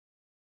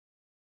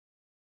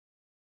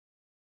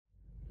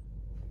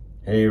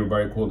Hey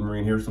everybody, Quilt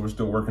Marine here. So we're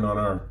still working on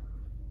our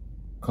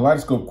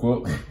kaleidoscope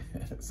quilt.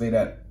 Say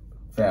that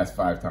fast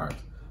 5 times.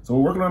 So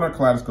we're working on our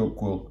kaleidoscope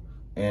quilt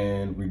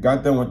and we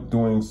got done with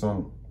doing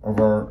some of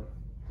our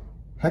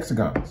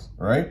hexagons,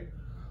 right?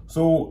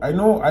 So I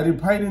know I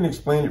probably didn't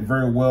explain it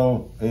very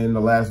well in the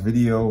last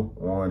video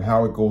on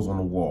how it goes on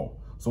the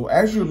wall. So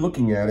as you're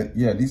looking at it,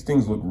 yeah, these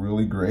things look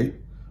really great,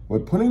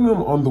 but putting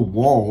them on the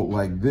wall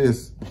like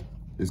this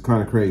is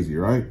kind of crazy,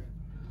 right?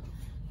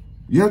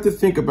 You have to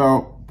think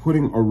about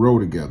putting a row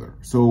together.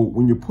 So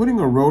when you're putting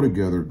a row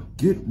together,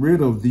 get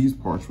rid of these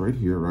parts right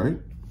here, right?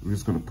 We're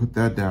just gonna put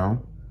that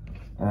down,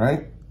 all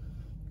right?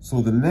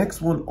 So the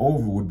next one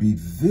over would be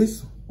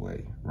this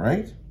way,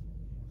 right?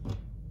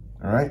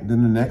 All right,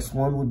 then the next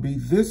one would be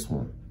this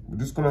one. We're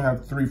just gonna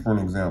have 3 for an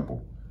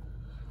example.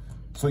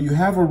 So you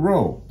have a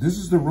row. This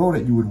is the row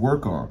that you would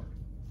work on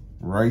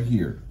right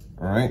here,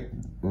 all right?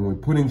 When we're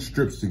putting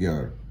strips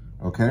together,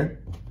 okay?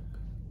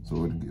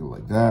 So it'd go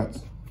like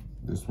that.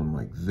 This one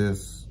like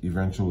this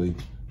eventually,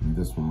 and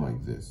this one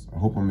like this. I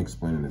hope I'm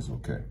explaining this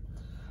okay.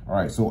 All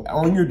right, so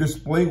on your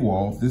display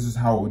wall, this is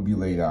how it would be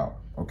laid out,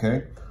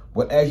 okay?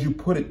 But as you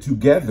put it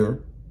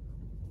together,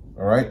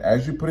 all right,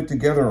 as you put it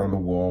together on the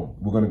wall,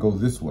 we're gonna go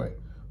this way.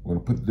 We're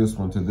gonna put this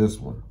one to this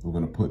one. We're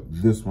gonna put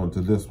this one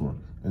to this one,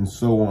 and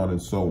so on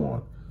and so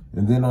on.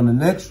 And then on the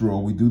next row,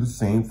 we do the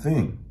same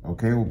thing,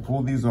 okay? We'll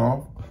pull these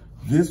off.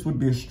 This would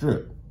be a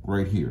strip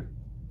right here,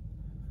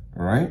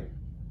 all right?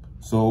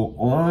 So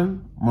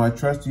on my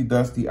trusty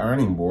dusty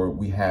ironing board,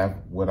 we have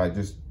what I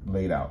just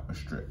laid out, a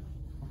strip,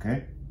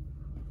 okay?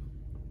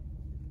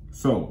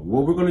 So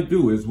what we're gonna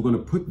do is we're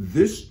gonna put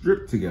this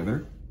strip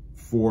together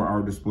for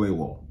our display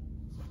wall,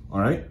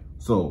 all right?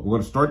 So we're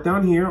gonna start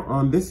down here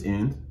on this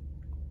end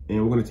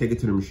and we're gonna take it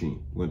to the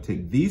machine. We're gonna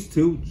take these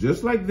two,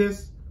 just like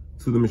this,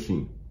 to the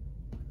machine.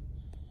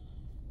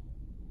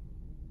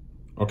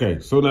 Okay,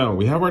 so now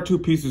we have our 2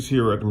 pieces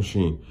here at the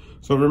machine.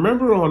 So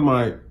remember on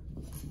my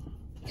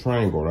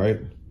triangle, right?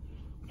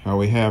 How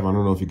we have, I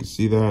don't know if you can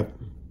see that,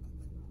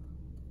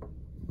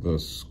 the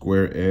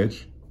square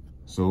edge.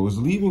 So it was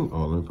leaving,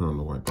 oh, let me put on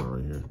the white part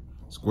right here.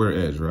 Square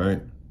edge,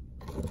 right?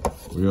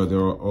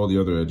 All the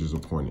other edges are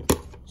pointed.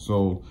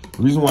 So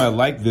the reason why I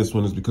like this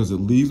one is because it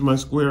leaves my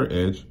square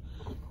edge.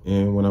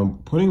 And when I'm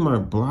putting my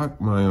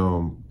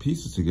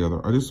pieces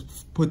together, I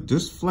just put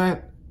this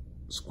flat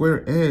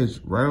square edge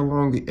right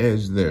along the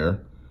edge there.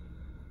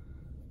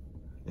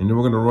 And then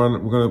we're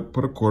gonna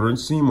put a 1/4 inch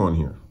seam on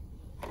here.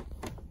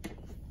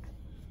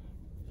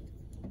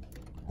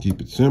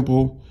 Keep it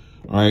simple.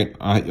 All right,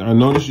 I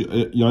notice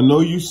I know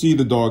you see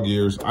the dog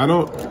ears. I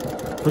don't,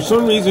 for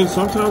some reason,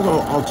 sometimes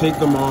I'll take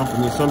them off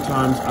and then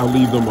sometimes I'll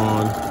leave them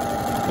on.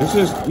 It's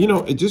just, you know,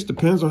 it just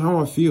depends on how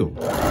I feel.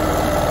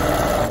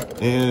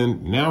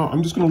 And now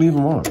I'm just gonna leave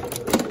them on.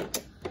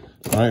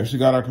 All right, so we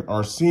got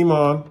our seam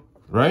on,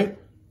 right?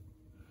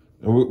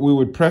 And we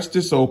would press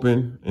this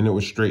open and it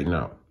would straighten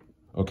out,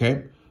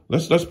 okay?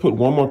 Let's put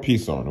one more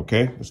piece on,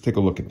 okay? Let's take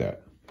a look at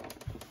that.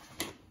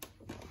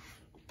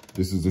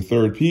 This is the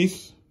 3rd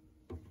piece.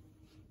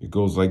 It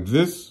goes like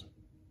this.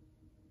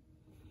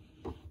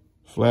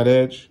 Flat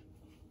edge.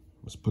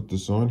 Let's put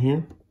this on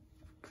here.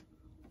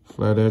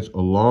 Flat edge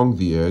along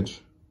the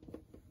edge.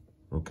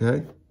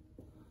 Okay.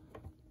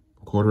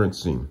 1/4 inch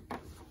seam.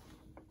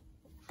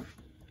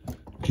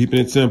 Keeping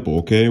it simple,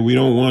 okay? We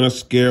don't want to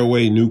scare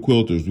away new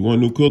quilters. We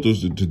want new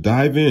quilters to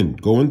dive in.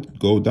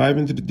 Go dive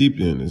into the deep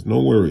end. There's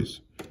no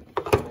worries.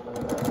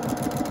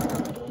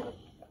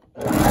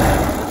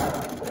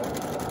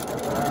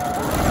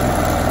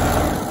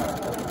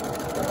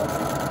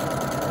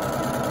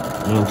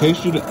 Now,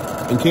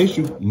 in case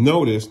you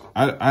noticed,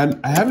 I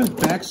haven't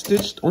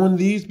backstitched on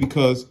these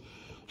because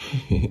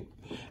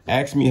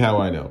ask me how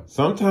I know.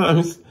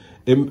 Sometimes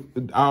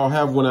I'll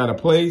have one out of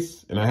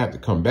place and I have to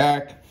come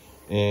back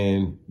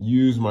and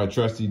use my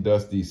trusty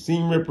dusty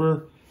seam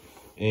ripper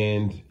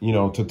and, you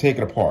know, to take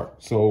it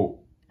apart. So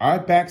I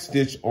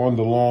backstitch on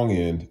the long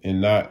end and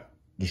not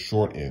the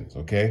short ends,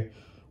 okay?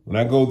 When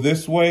I go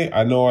this way,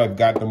 I know I've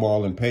got them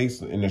all in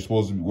place and they're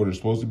supposed to be where they're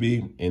supposed to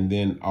be, and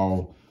then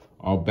I'll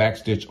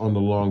backstitch on the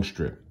long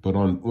strip. But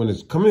when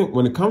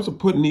it comes to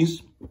putting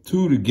these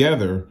 2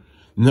 together,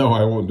 no,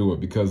 I won't do it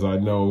because I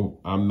know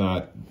I'm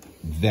not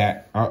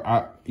that,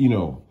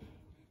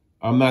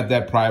 I'm not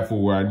that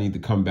prideful where I need to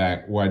come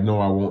back, where I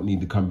know I won't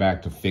need to come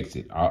back to fix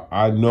it.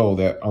 I know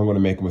that I'm going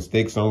to make a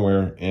mistake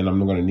somewhere and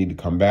I'm going to need to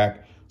come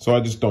back. So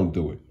I just don't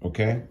do it,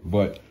 okay?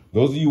 But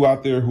those of you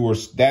out there who are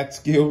that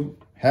skilled,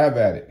 have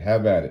at it,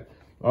 have at it.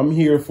 I'm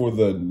here for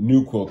the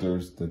new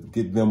quilters to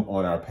get them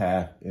on our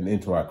path and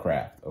into our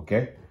craft,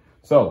 okay?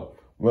 So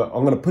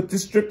I'm gonna put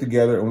this strip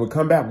together and when we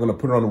come back, we're gonna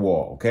put it on the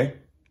wall, okay?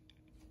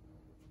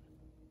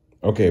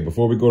 Okay,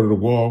 before we go to the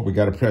wall, we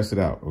gotta press it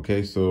out,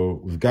 okay?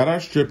 So we've got our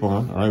strip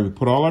on, all right? We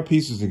put all our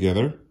pieces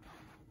together,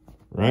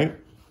 right?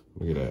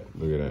 Look at that,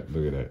 look at that,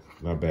 look at that.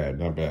 Not bad,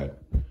 not bad.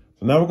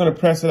 So now we're gonna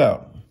press it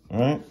out, all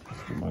right?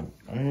 Let's get my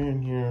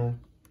iron here.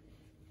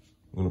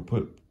 I'm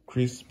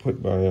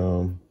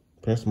gonna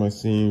press my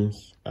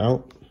seams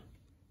out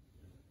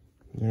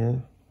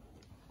there.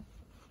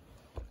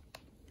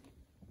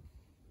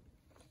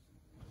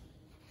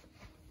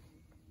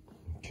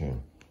 Okay.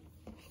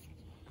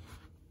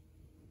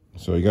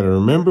 So you got to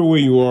remember where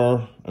you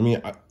are. I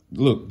mean,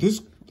 look,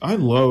 I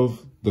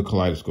love the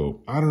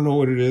kaleidoscope. I don't know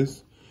what it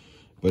is,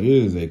 but it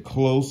is a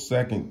close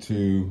second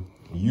to,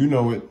 you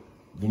know it,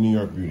 the New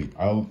York Beauty.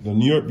 The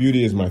New York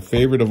Beauty is my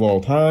favorite of all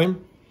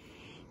time,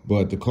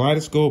 but the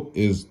kaleidoscope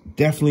is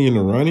definitely in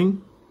the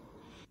running.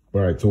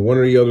 All right, so one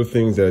of the other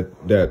things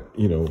that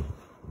you know,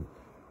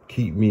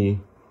 keep me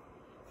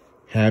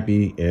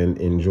happy and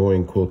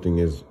enjoying quilting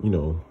is, you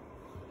know,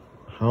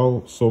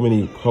 how so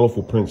many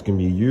colorful prints can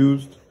be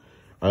used.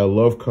 I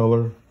love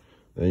color.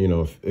 You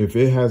know, if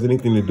it has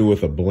anything to do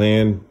with a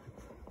bland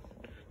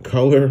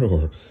color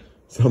or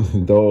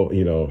something dull,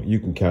 you know, you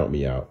can count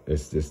me out.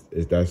 That's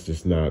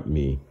just not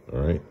me.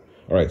 All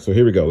right, so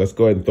here we go. Let's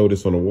go ahead and throw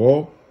this on the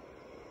wall.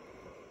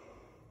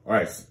 All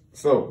right,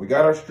 so we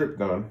got our strip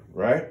done,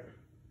 right?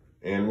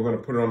 And we're gonna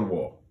put it on the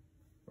wall.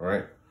 All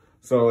right.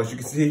 So as you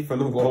can see from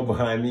the wall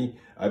behind me,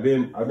 I've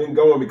been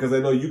going because I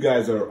know you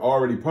guys are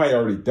probably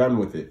already done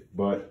with it,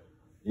 but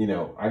you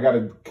know, I got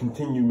to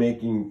continue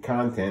making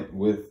content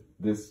with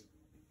this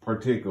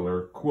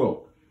particular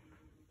quilt.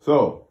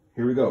 So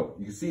here we go.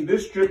 You can see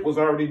this strip was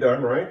already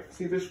done, right?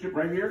 See this strip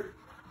right here?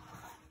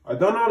 I've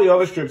done all the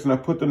other strips and I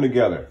put them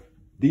together.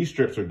 These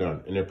strips are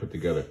done and they're put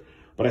together,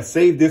 but I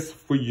saved this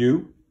for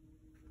you.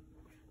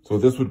 So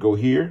this would go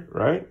here,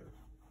 right?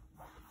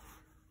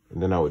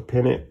 And then I would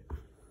pin it.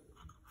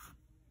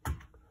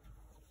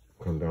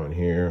 Come down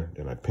here,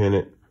 then I pin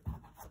it.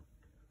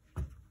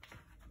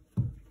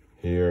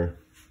 Here,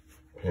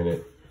 pin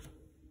it.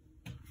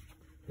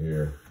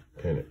 Here,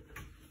 pin it.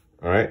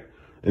 All right.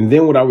 And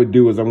then what I would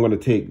do is I'm going to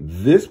take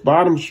this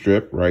bottom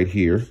strip right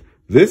here,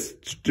 this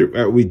strip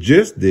that we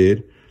just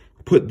did,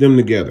 put them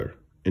together.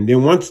 And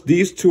then once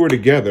these two are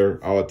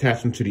together, I'll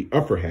attach them to the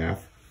upper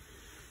half.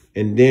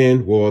 And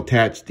then we'll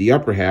attach the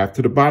upper half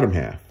to the bottom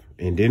half.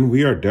 And then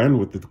we are done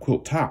with the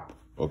quilt top,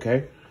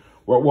 okay?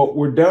 Well,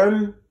 we're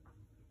done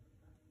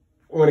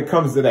when it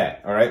comes to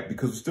that, all right?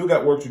 Because we still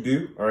got work to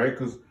do, all right?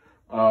 Because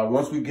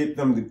once we get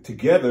them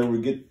together, we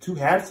get two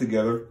halves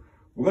together,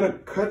 we're gonna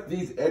cut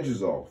these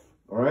edges off,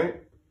 all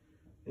right?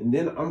 And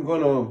then I'm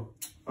gonna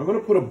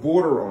put a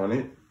border on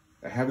it.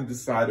 I haven't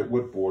decided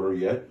what border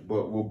yet,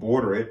 but we'll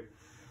border it.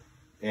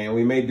 And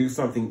we may do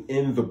something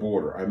in the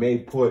border. I may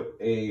put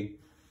a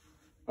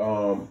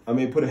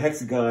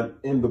hexagon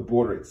in the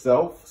border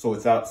itself, so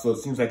it's out. So it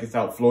seems like it's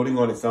out floating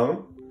on its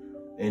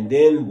own, and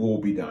then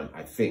we'll be done,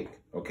 I think.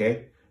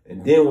 Okay,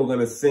 and then we're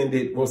gonna send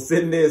it. We'll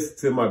send this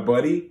to my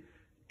buddy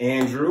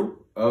Andrew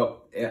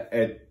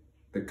at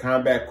the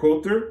Combat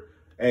Quilter.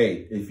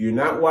 Hey, if you're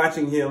not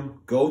watching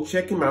him, go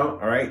check him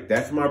out. All right,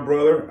 that's my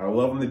brother. I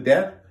love him to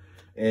death,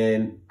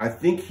 and I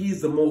think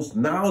he's the most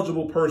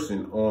knowledgeable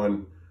person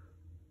on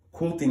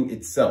quilting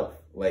itself.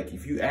 Like,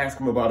 if you ask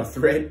him about a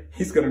thread,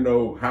 he's going to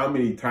know how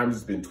many times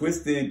it's been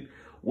twisted,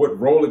 what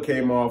roll it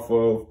came off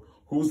of,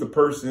 who's the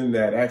person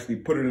that actually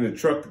put it in the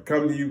truck to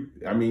come to you.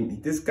 I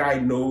mean, this guy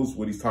knows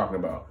what he's talking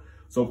about.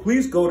 So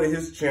please go to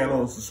his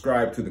channel and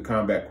subscribe to the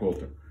Combat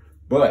Quilter.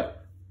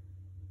 But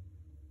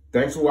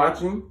thanks for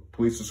watching.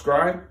 Please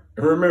subscribe.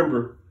 And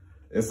remember,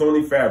 it's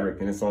only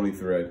fabric and it's only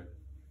thread.